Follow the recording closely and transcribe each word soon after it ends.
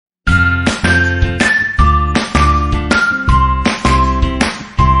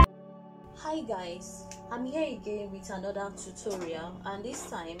Hi guys, I'm here again with another tutorial, and this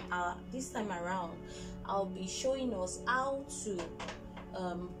time around I'll be showing us how to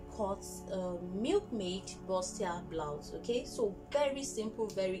cut Milkmaid Bustier blouse. Okay, so very simple,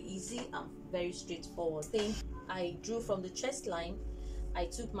 very easy, and very straightforward. Thing I drew from the chest line, I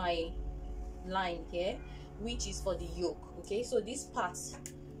took my line here, which is for the yoke. Okay, so this part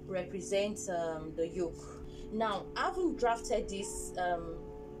represents the yoke. Now, I haven't drafted this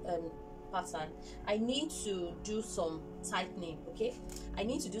pattern. I need to do some tightening. Okay, I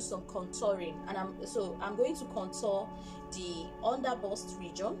need to do some contouring, and I'm going to contour the under bust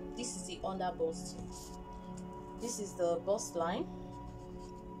region. This is the under bust. This is the bust line.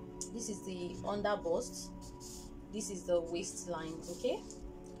 This is the under bust. This is the waistline. Okay,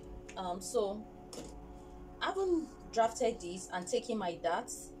 so I haven't drafted this and taken my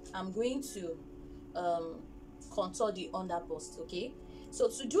darts. I'm going to contour the under bust. Okay, so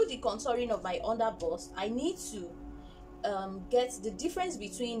to do the contouring of my under bust, I need to get the difference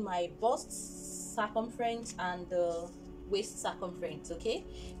between my bust circumference and the waist circumference. Okay,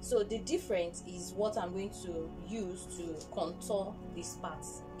 so the difference is what I'm going to use to contour this part.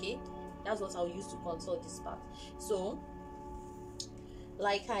 Okay, that's what I'll use to contour this part. So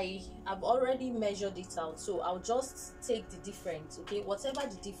like I have already measured it out, so I'll just take the difference. Okay, whatever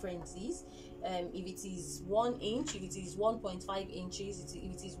the difference is, if it is 1 inch, if it is 1.5 inches, if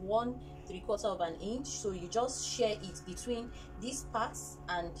it is 1/3 of an inch, so you just share it between this part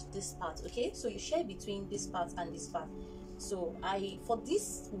and this part. Okay, so you share between this part and this part. So for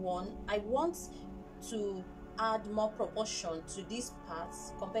this one, I want to add more proportion to this part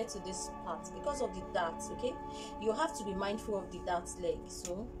compared to this part because of the dart. Okay, you have to be mindful of the dart leg.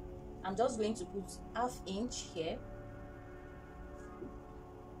 So I'm just going to put ½ inch here,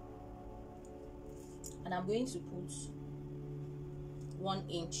 and I'm going to put 1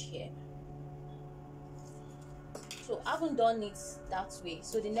 inch here. So I haven't done it that way.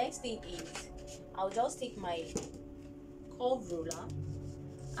 So the next thing is I'll just take my curve ruler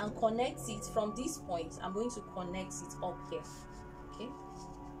and connect it from this point. I'm going to connect it up here. Okay,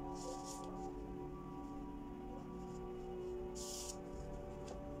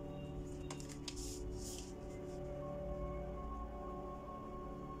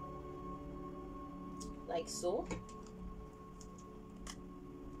 like so.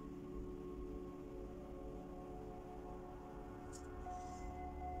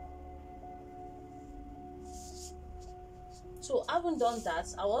 So I haven't done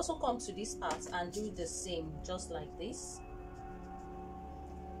that. I'll also come to this part and do the same, just like this.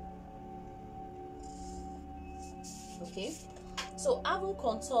 Okay, so I haven't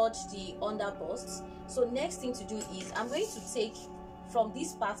contoured the under bust. So next thing to do is I'm going to take from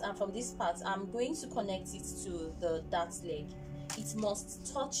this part and from this part, I'm going to connect it to the dart leg. It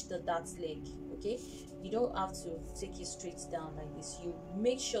must touch the dart leg. Okay, you don't have to take it straight down like this. You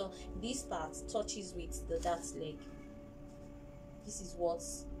make sure this part touches with the dart leg. This is what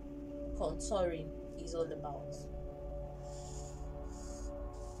contouring is all about.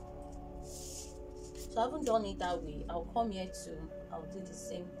 So I haven't done it that way. I'll come here too. I'll do the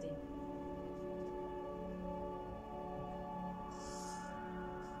same thing.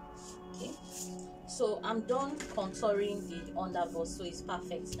 Okay, so I'm done contouring the under bust, so it's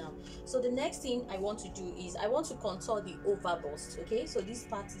perfect now. So the next thing I want to do is I want to contour the over bust. Okay, so this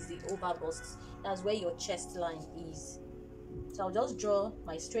part is the over bust. That's where your chest line is. So I'll just draw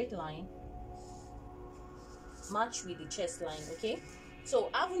my straight line, match with the chest line. Okay, so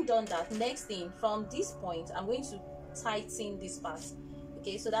I haven't done that. Next thing, from this point I'm going to tighten this part.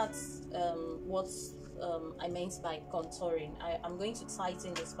 Okay, so that's what I meant by contouring. I'm going to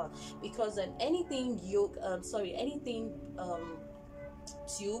tighten this part because anything yoke, anything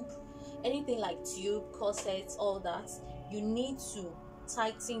tube, anything like tube, corsets, all that, you need to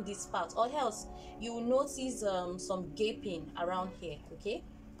tighten this part, or else you will notice some gaping around here. Okay,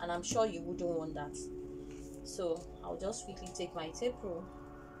 and I'm sure you wouldn't want that. So I'll just quickly take my tape rule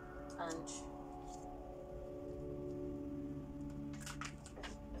and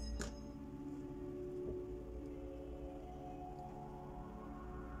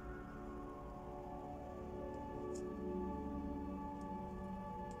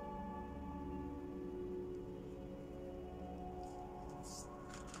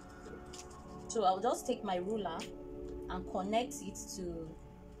so I'll just take my ruler and connect it to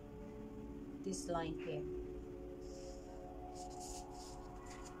this line here.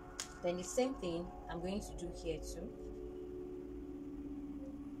 Then the same thing I'm going to do here too.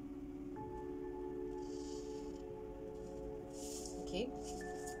 Okay,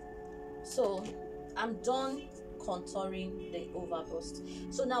 so I'm done contouring the over bust.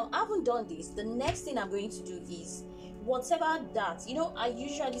 So now I haven't done this. The next thing I'm going to do is whatever that, you know, I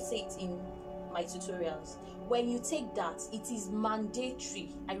usually say it in my tutorials, when you take that, it is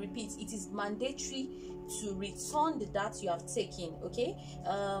mandatory, I repeat, it is mandatory to return the dart you have taken. Okay,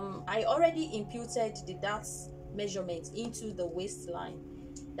 I already imputed the dart's measurement into the waistline.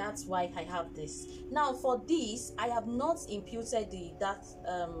 That's why I have this. Now for this, I have not imputed the dart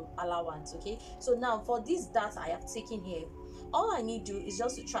allowance. Okay, so now for this dart I have taken here, all I need to do is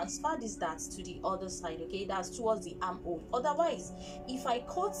just to transfer this dart to the other side. Okay, that's towards the armhole. Otherwise, if I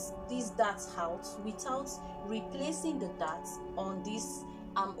cut these darts out without replacing the dart on this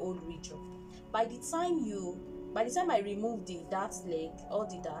armhole region, by the time I remove the dart leg or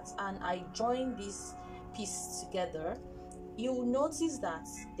the dart and I join this piece together, you will notice that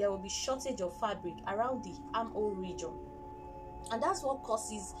there will be shortage of fabric around the armhole region. And that's what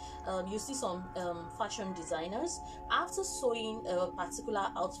causes, you see some fashion designers, after sewing a particular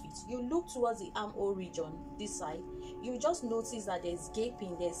outfit, you look towards the armhole region, this side, you just notice that there's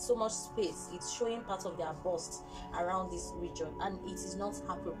gaping, there's so much space, it's showing part of their bust around this region, and it is not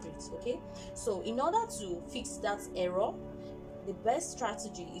appropriate. Okay, so in order to fix that error, the best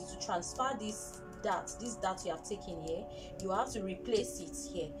strategy is to transfer this dart you have taken here, you have to replace it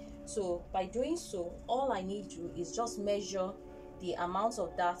here. So by doing so, all I need to do is just measure the amount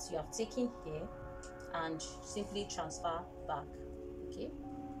of dart you have taken here and simply transfer back. Okay,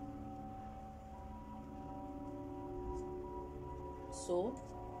 so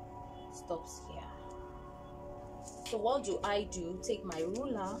stops here. So what do? Take my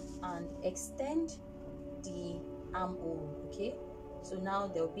ruler and extend the armhole. Okay, so now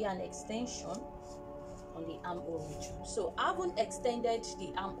there will be an extension on the armhole region. So I haven't extended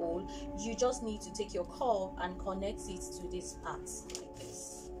the armhole, you just need to take your curve and connect it to this part like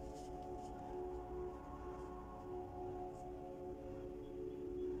this.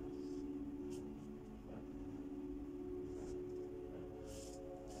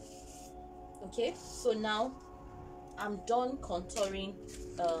 Okay, so now I'm done contouring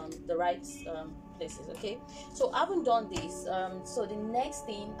the right places. Okay, so I haven't done this, so the next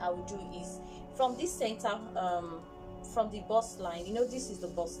thing I will do is from this center, from the bust line, you know, this is the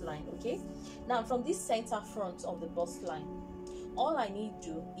bust line. Okay, now from this center front of the bust line, all I need to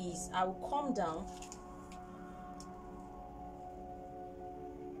do is I will come down,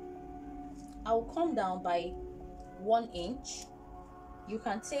 by 1 inch. You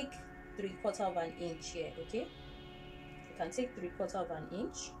can take 3/4 of an inch here. Okay, you can take 3/4 of an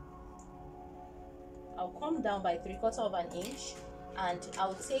inch. I'll come down by 3/4 of an inch, and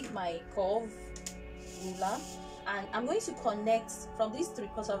I'll take my curve ruler and I'm going to connect from this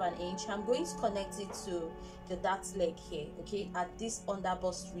 3/4 of an inch. I'm going to connect it to the dart leg here. Okay, at this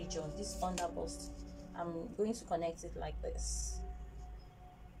underbust region, this underbust, I'm going to connect it like this.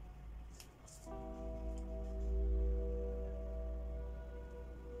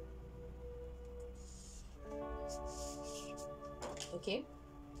 Okay,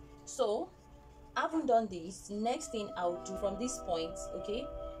 so I haven't done this. Next thing I'll do from this point, okay,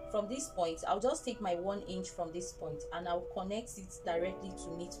 from this point I'll just take my 1 inch from this point and I'll connect it directly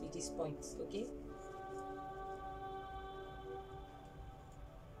to meet with this point. Okay,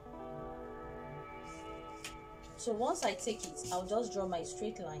 so once I take it, I'll just draw my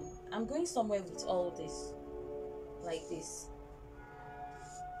straight line. I'm going somewhere with all this like this.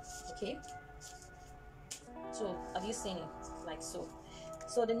 Okay, so have you seen it? Like so.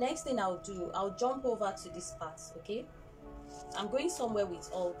 So the next thing I'll do, I'll jump over to this part. Okay, I'm going somewhere with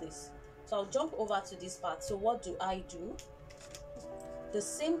all this, so I'll jump over to this part. So what do? The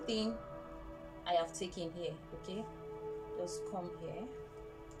same thing I have taken here. Okay, just come here,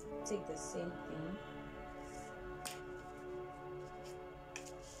 take the same thing,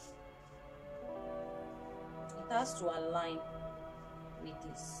 it has to align with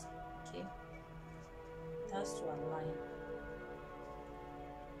this. Okay, it has to align.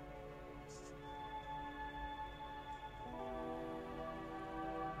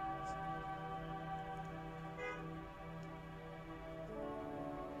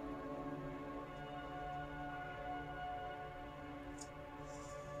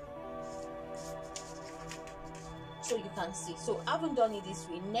 So you can see, so I haven't done it this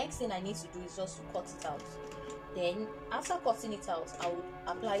way. Next thing I need to do is just to cut it out. Then after cutting it out, I will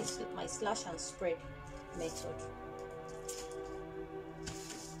apply my slash and spread method.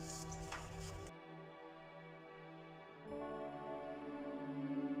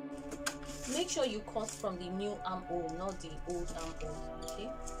 Make sure you cut from the new armhole, not the old armhole. Okay,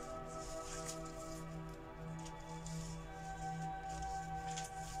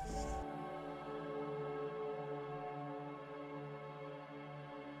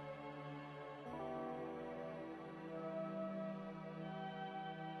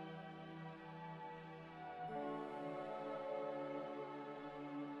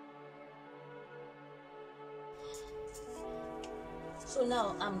 So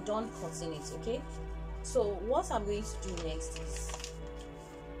now I'm done cutting it. Okay, so what I'm going to do next is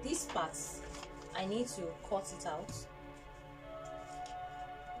this part. I need to cut it out.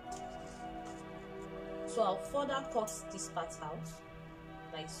 So I'll further cut this part out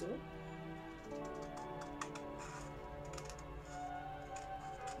like so.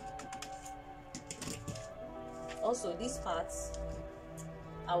 Also this part,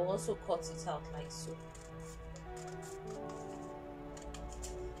 I will also cut it out like so.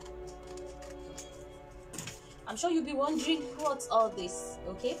 I'm sure you'll be wondering what's all this.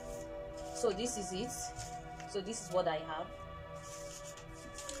 Okay, so this is it. So this is what I have.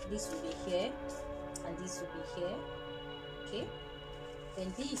 This will be here and this will be here. Okay,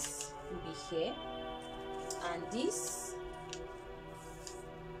 then this will be here and this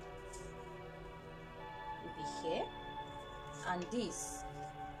will be here and this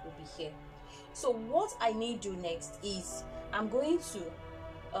will be here. So what I need to do next is I'm going to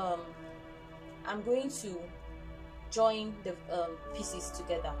join the pieces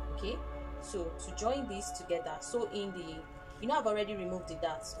together. Okay, so to join these together, so in the, you know, I've already removed the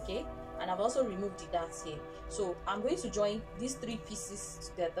darts, okay, and I've also removed the darts here. So I'm going to join these 3 pieces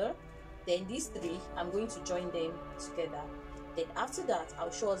together, then these 3 I'm going to join them together, then after that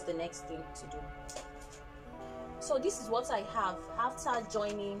I'll show us the next thing to do. So this is what I have after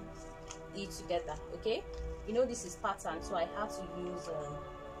joining it together. Okay, you know, this is pattern, so I have to use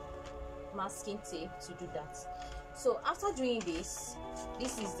masking tape to do that. So after doing this,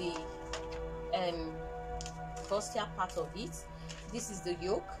 this is the bustier part of it, this is the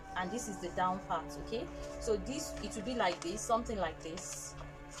yoke, and this is the down part. Okay, so this, it will be like this, something like this.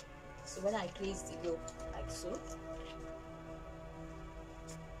 So when I place the yoke like so,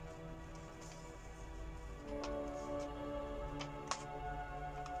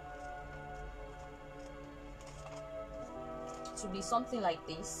 it will be something like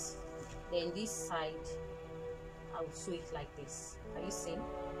this. Then this side, I will sew it like this. Are you seeing?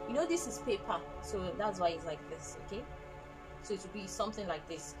 You know, this is paper, so that's why it's like this. Okay, so it will be something like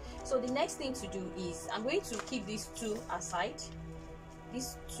this. So the next thing to do is I'm going to keep these 2 aside.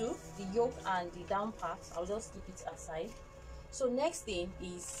 These 2, the yoke and the down part, I'll just keep it aside. So next thing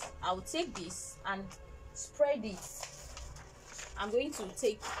is I'll take this and spread it. I'm going to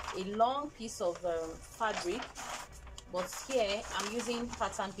take a long piece of fabric, but here I'm using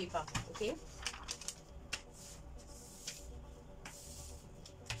pattern paper. Okay,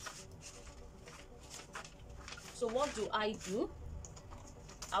 so what do?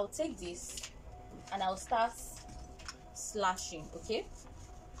 I'll take this and I'll start slashing. Okay,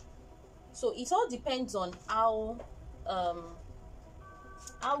 so it all depends on how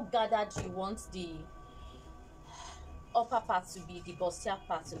gathered you want the upper part to be, the bustier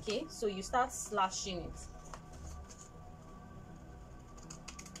part. Okay, so you start slashing it.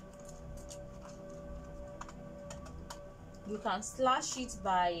 You can slash it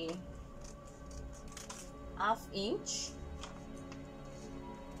by ½ inch.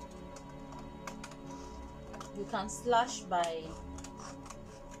 You can slash by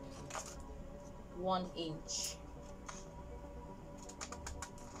 1 inch.